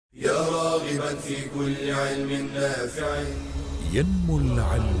راغبا في كل علم نافع. ينمو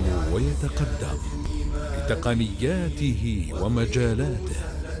العلم ويتقدم بتقنياته ومجالاته،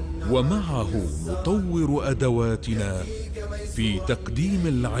 ومعه نطور أدواتنا في تقديم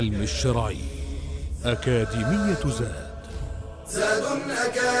العلم الشرعي. أكاديمية زاد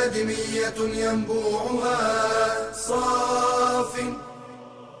أكاديمية ينبوعها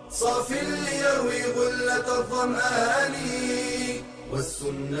صاف ليروي غلة الظمآن،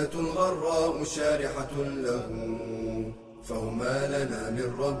 والسنة الغراء شارحة له، فهما لنا من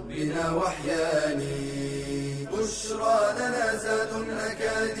ربنا وحيان. بشرى لنا زاد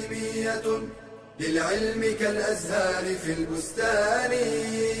أكاديمية للعلم كالأزهار في البستان.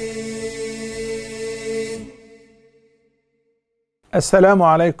 Assalamu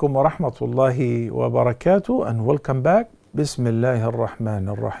alaikum wa rahmatullahi wa barakatuh, and welcome back. Bismillah ar-Rahman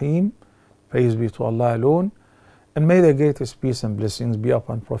ar-Rahim. Praise be to Allah alone, and may the greatest peace and blessings be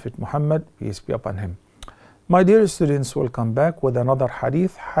upon Prophet Muhammad, peace be upon him. My dear students, welcome back with another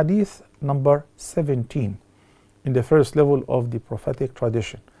hadith, hadith number 17 in the first level of the prophetic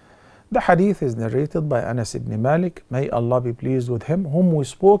tradition. The hadith is narrated by Anas ibn Malik, may Allah be pleased with him, whom we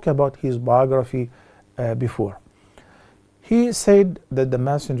spoke about his biography before. He said that the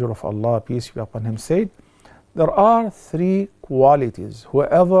Messenger of Allah, peace be upon him, said, there are three qualities,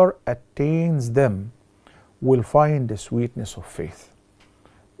 whoever attains them will find the sweetness of faith.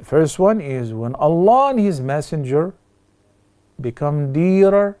 The first one is when Allah and His Messenger become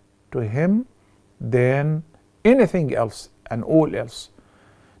dearer to him than anything else and all else.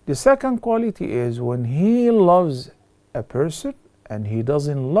 The second quality is when he loves a person and he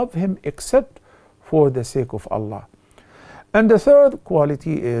doesn't love him except for the sake of Allah. And the third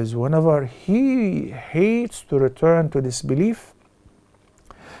quality is whenever he hates to return to disbelief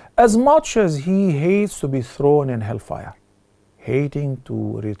as much as he hates to be thrown in hellfire. Hating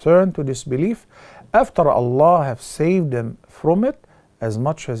to return to disbelief after Allah have saved him from it as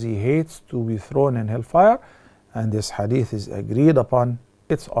much as he hates to be thrown in hellfire. And this hadith is agreed upon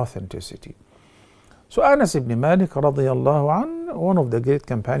its authenticity. So Anas ibn Malik radiyallahu anh, one of the great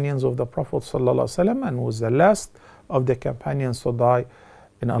companions of the Prophet sallallahu alaihi wasallam, and was the last of the companions to die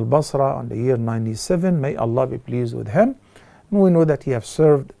in Al-Basra on the year 97. May Allah be pleased with him. And we know that he have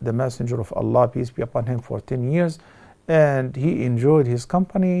served the Messenger of Allah, peace be upon him, for 10 years. And he enjoyed his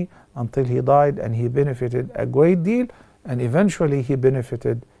company until he died, and he benefited a great deal. And eventually he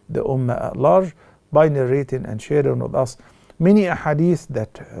benefited the Ummah at large by narrating and sharing with us many hadith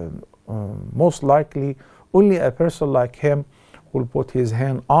that most likely only a person like him will put his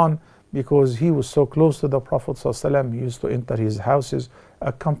hand on, because he was so close to the Prophet ﷺ. He used to enter his houses,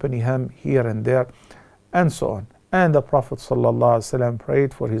 accompany him here and there, and so on. And the Prophet ﷺ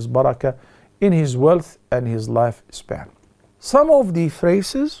prayed for his barakah in his wealth and his lifespan. Some of the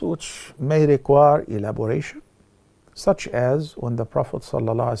phrases which may require elaboration, such as when the Prophet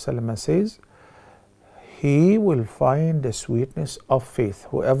ﷺ says, he will find the sweetness of faith.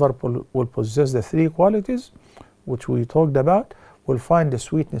 Whoever will possess the three qualities which we talked about will find the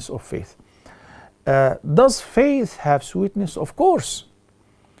sweetness of faith. Does faith have sweetness? Of course.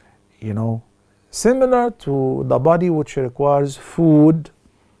 You know, similar to the body which requires food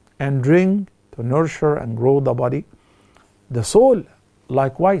and drink to nurture and grow the body, the soul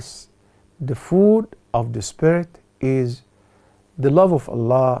likewise, the food of the spirit is the love of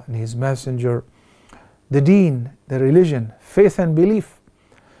Allah and His Messenger, the deen, the religion, faith and belief.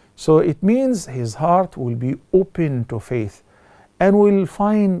 So it means his heart will be open to faith and will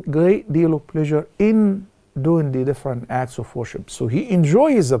find great deal of pleasure in doing the different acts of worship. So he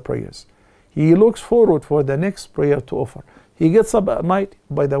enjoys the prayers. He looks forward for the next prayer to offer. He gets up at night,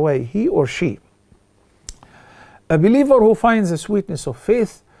 by the way, he or she. A believer who finds the sweetness of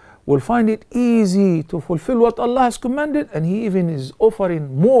faith will find it easy to fulfill what Allah has commanded, and he even is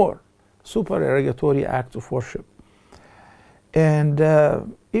offering more supererogatory acts of worship. And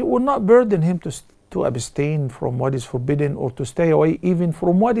it will not burden him to abstain from what is forbidden, or to stay away even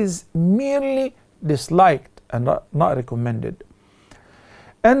from what is merely disliked and not recommended.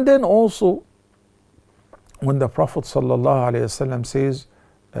 And then also, when the Prophet ﷺ says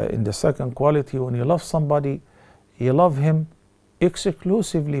in the second quality, when you love somebody, you love him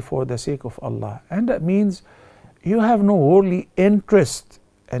exclusively for the sake of Allah. And that means you have no worldly interest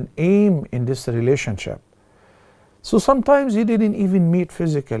and aim in this relationship. So sometimes you didn't even meet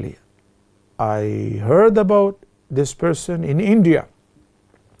physically. I heard about this person in India.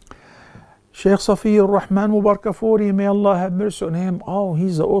 Shaykh Safiur Rahman Mubarakafuri, may Allah have mercy on him. Oh,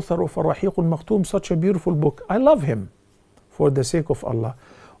 he's the author of Ar-Rahiq al-Maktoum, such a beautiful book. I love him for the sake of Allah.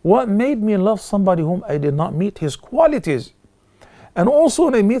 What made me love somebody whom I did not meet his qualities? And also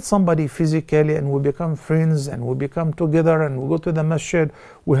when I meet somebody physically and we become friends and we become together and we go to the masjid,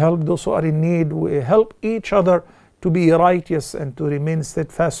 we help those who are in need, we help each other to be righteous and to remain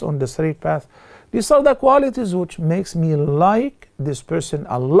steadfast on the straight path. These are the qualities which makes me like this person.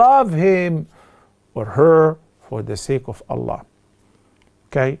 I love him or her for the sake of Allah.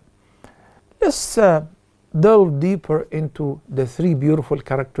 Okay? Let's delve deeper into the three beautiful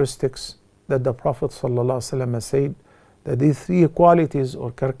characteristics that the Prophet ﷺ said, that these three qualities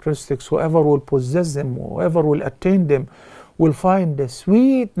or characteristics, whoever will possess them, whoever will attain them, will find the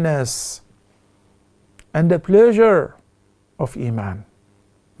sweetness and the pleasure of Iman.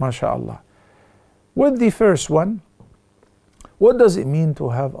 MashaAllah. With the first one, what does it mean to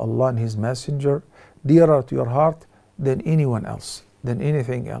have Allah and His Messenger dearer to your heart than anyone else, than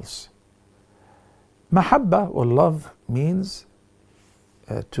anything else? Mahabba or love means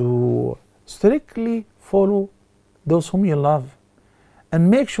to strictly follow those whom you love and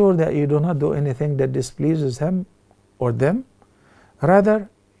make sure that you do not do anything that displeases him or them. Rather,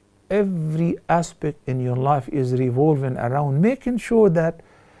 every aspect in your life is revolving around making sure that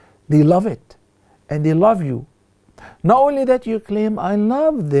they love it and they love you. Not only that you claim, I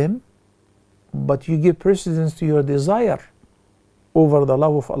love them, but you give precedence to your desire over the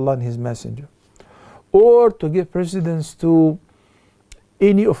love of Allah and His Messenger, or to give precedence to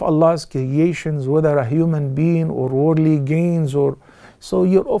any of Allah's creations, whether a human being or worldly gains, or so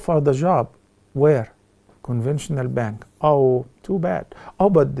you're offered the job. Where? Conventional bank. Oh, too bad. Oh,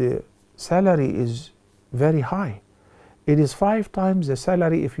 but the salary is very high. It is 5 times the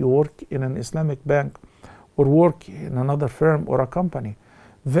salary if you work in an Islamic bank or work in another firm or a company.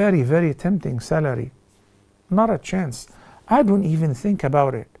 Very, very tempting salary. Not a chance. I don't even think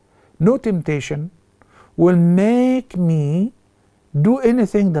about it. No temptation will make me do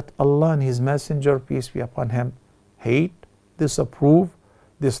anything that Allah and His Messenger, peace be upon him, hate, disapprove,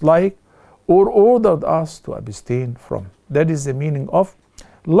 dislike, or ordered us to abstain from. That is the meaning of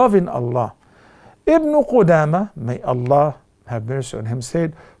loving Allah. Ibn Qudama, may Allah have mercy on him,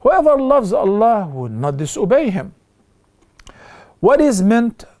 said, whoever loves Allah will not disobey Him. What is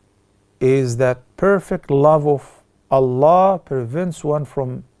meant is that perfect love of Allah prevents one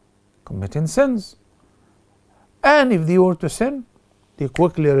from committing sins. And if they were to sin, they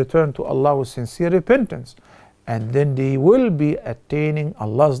quickly return to Allah with sincere repentance. And then they will be attaining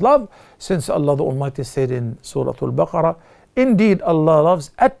Allah's love, since Allah the Almighty said in Surah Al-Baqarah, indeed Allah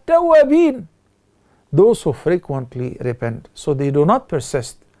loves at-tawabin, those who frequently repent. So they do not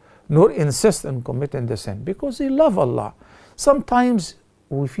persist nor insist on committing the sin because they love Allah. Sometimes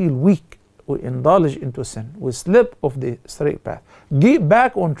we feel weak, we indulge into sin, we slip off the straight path. Get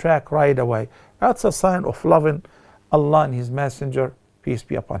back on track right away. That's a sign of loving Allah and His Messenger, peace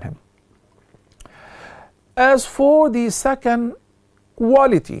be upon him. As for the second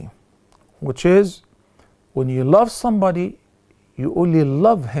quality, which is when you love somebody, you only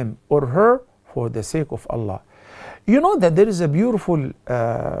love him or her for the sake of Allah. You know that there is a beautiful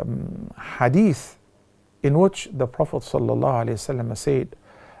hadith in which the Prophet ﷺ said,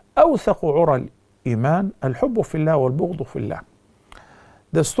 أوثق عرى الإيمان الحب في الله والبغض في الله.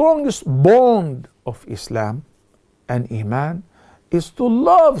 The strongest bond of Islam and Iman is to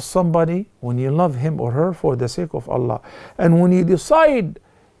love somebody when you love him or her for the sake of Allah. And when you decide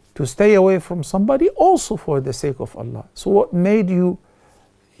to stay away from somebody, also for the sake of Allah. So what made you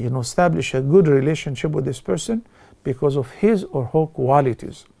establish a good relationship with this person? Because of his or her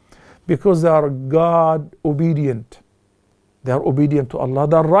qualities. Because they are God obedient. They are obedient to Allah.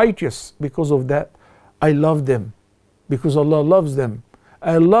 They are righteous. Because of that, I love them. Because Allah loves them.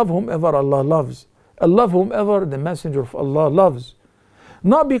 I love whomever Allah loves. I love whomever the Messenger of Allah loves.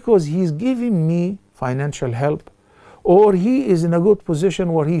 Not because he's giving me financial help, or he is in a good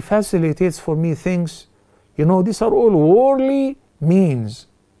position where he facilitates for me things. These are all worldly means.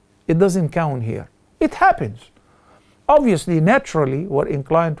 It doesn't count here. It happens. Obviously, naturally, we're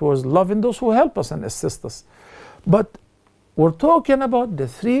inclined towards loving those who help us and assist us. But we're talking about the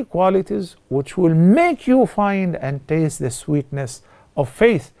 3 qualities which will make you find and taste the sweetness of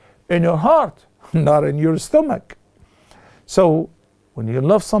faith in your heart, not in your stomach. So, when you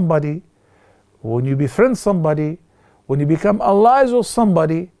love somebody, when you befriend somebody, when you become allies with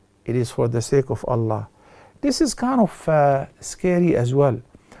somebody, it is for the sake of Allah. This is kind of scary as well,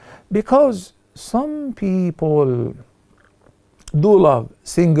 because some people do love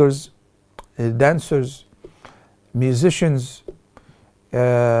singers, dancers, musicians,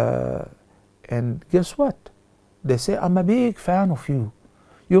 and guess what? They say, I'm a big fan of you.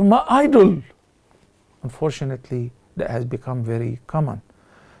 You're my idol. Unfortunately, that has become very common.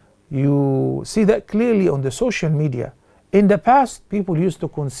 You see that clearly on the social media. In the past, people used to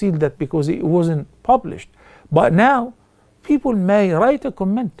conceal that because it wasn't published. But now, people may write a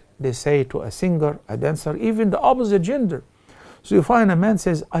comment. They say to a singer, a dancer, even the opposite gender. So you find a man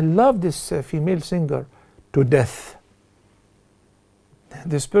says, I love this female singer to death.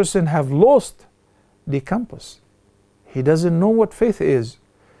 This person have lost the compass. He doesn't know what faith is.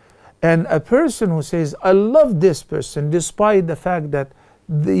 And a person who says, I love this person, despite the fact that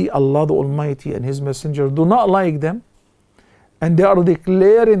Allah the Almighty and His Messenger do not like them, and they are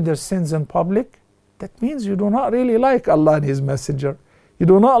declaring their sins in public, that means you do not really like Allah and His Messenger. You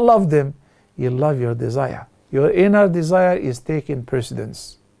do not love them. You love your desire. Your inner desire is taking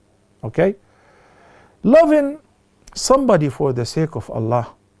precedence. Okay? Loving somebody for the sake of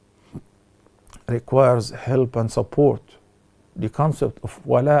Allah requires help and support. The concept of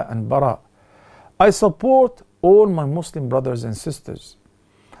wala and bara. I support all my Muslim brothers and sisters.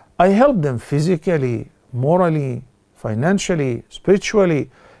 I help them physically, morally, financially, spiritually,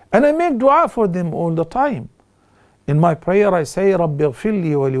 and I make dua for them all the time. In my prayer I say, Rabbi ighfir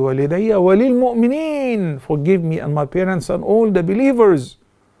li wa li walidayya wa lil mu'minin. Forgive me and my parents and all the believers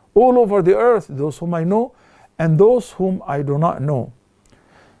all over the earth, those whom I know and those whom I do not know.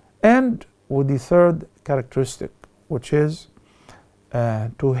 And with the third characteristic, which is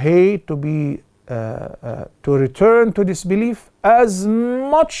to hate, to return to disbelief as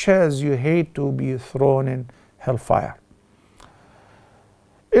much as you hate to be thrown in hellfire.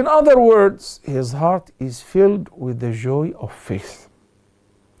 In other words, his heart is filled with the joy of faith.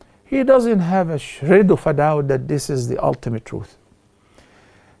 He doesn't have a shred of a doubt that this is the ultimate truth.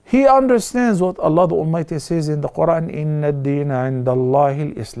 He understands what Allah the Almighty says in the Quran, Inna ad-deena inda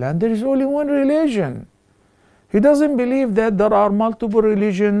Allahi al-Islam. There is only one religion. He doesn't believe that there are multiple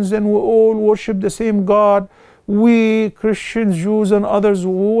religions and we all worship the same God. We, Christians, Jews, and others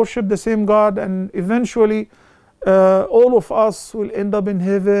worship the same God, and eventually all of us will end up in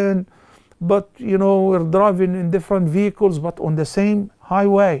heaven. But, you know, we're driving in different vehicles but on the same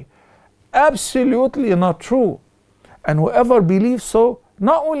highway. Absolutely not true. And whoever believes so,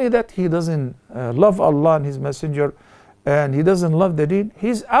 not only that he doesn't love Allah and His Messenger, and he doesn't love the deen,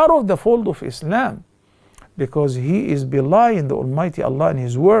 he's out of the fold of Islam, because he is belying the Almighty Allah and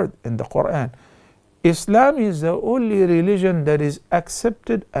His word in the Quran. Islam is the only religion that is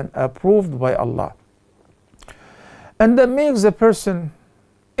accepted and approved by Allah. And that makes a person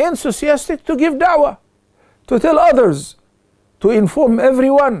enthusiastic to give da'wah, to tell others, to inform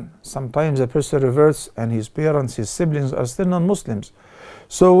everyone. Sometimes a person reverts and his parents, his siblings are still non-Muslims.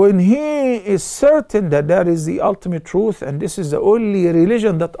 So when he is certain that that is the ultimate truth and this is the only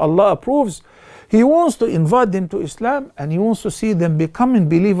religion that Allah approves, he wants to invite them to Islam, and he wants to see them becoming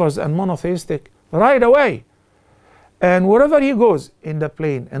believers and monotheistic right away. And wherever he goes, in the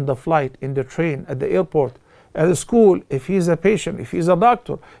plane, in the flight, in the train, at the airport, at the school, if he's a patient, if he's a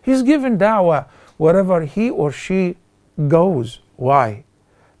doctor, he's given da'wah wherever he or she goes. Why?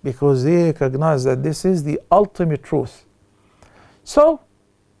 Because they recognize that this is the ultimate truth. So,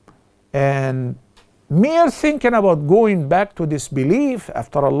 and mere thinking about going back to disbelief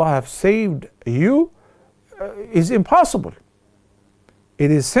after Allah have saved you is impossible.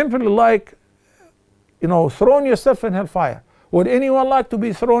 It is simply like, you know, throwing yourself in hellfire. Would anyone like to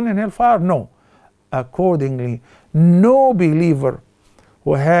be thrown in hellfire? No. Accordingly, no believer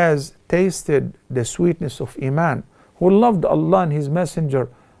who has tasted the sweetness of Iman, who loved Allah and His Messenger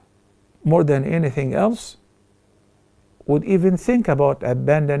more than anything else, would even think about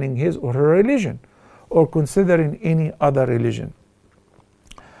abandoning his or her religion or considering any other religion.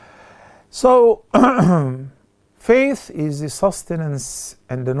 So, faith is the sustenance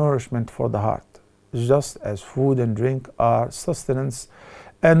and the nourishment for the heart, just as food and drink are sustenance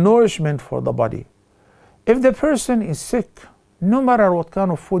and nourishment for the body. If the person is sick, no matter what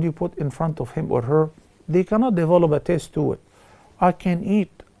kind of food you put in front of him or her, they cannot develop a taste to it. I can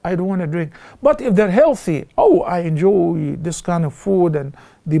eat, I don't want to drink. But if they're healthy, oh, I enjoy this kind of food and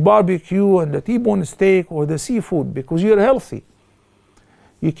the barbecue and the T-bone steak or the seafood, because you're healthy.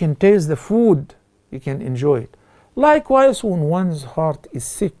 You can taste the food, you can enjoy it. Likewise, when one's heart is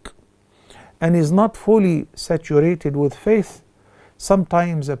sick and is not fully saturated with faith,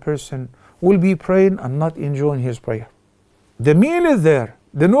 sometimes a person will be praying and not enjoying his prayer. The meal is there,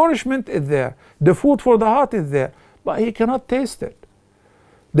 the nourishment is there, the food for the heart is there, but he cannot taste it.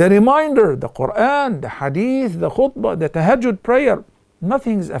 The reminder, the Quran, the Hadith, the khutbah, the tahajjud prayer,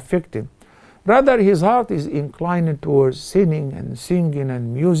 nothing is affecting. Rather, his heart is inclined towards sinning and singing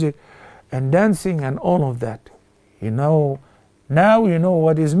and music and dancing and all of that. You know, now you know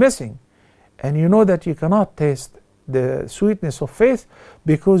what is missing, and you know that you cannot taste the sweetness of faith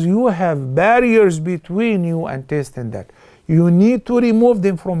because you have barriers between you and tasting that. You need to remove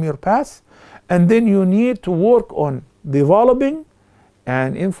them from your path, and then you need to work on developing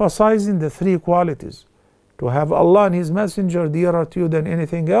and emphasizing the three qualities. To have Allah and His Messenger dearer to you than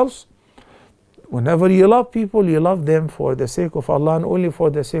anything else. Whenever you love people, you love them for the sake of Allah and only for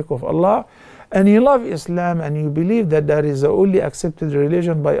the sake of Allah. And you love Islam and you believe that that is the only accepted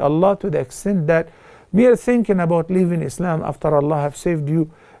religion by Allah, to the extent that mere thinking about leaving Islam after Allah have saved you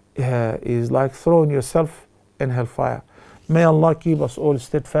is like throwing yourself in hellfire. May Allah keep us all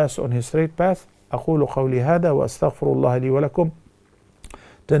steadfast on His straight path. أقول قولي هذا وأستغفر الله لي ولكم.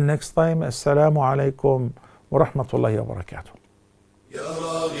 Till next time, السلام عليكم ورحمة الله وبركاته. يا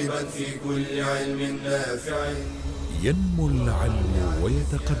راغبا في كل علم نافع ينمو العلم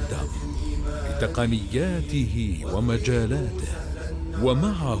ويتقدم بتقنياته ومجالاته،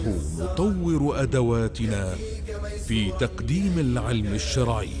 ومعه نطور أدواتنا في تقديم العلم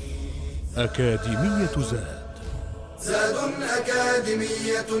الشرعي. أكاديمية زاد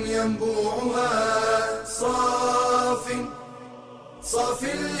أكاديمية ينبوعها صاف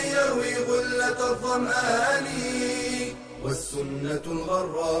ليروي غلة الظمآن، والسنة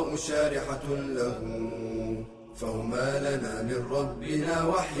الغراء شارحة له، فهما لنا من ربنا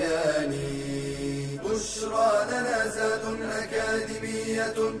وحيان. بشرى لنا زاد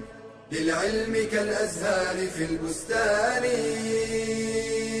أكاديمية للعلم كالأزهار في البستان.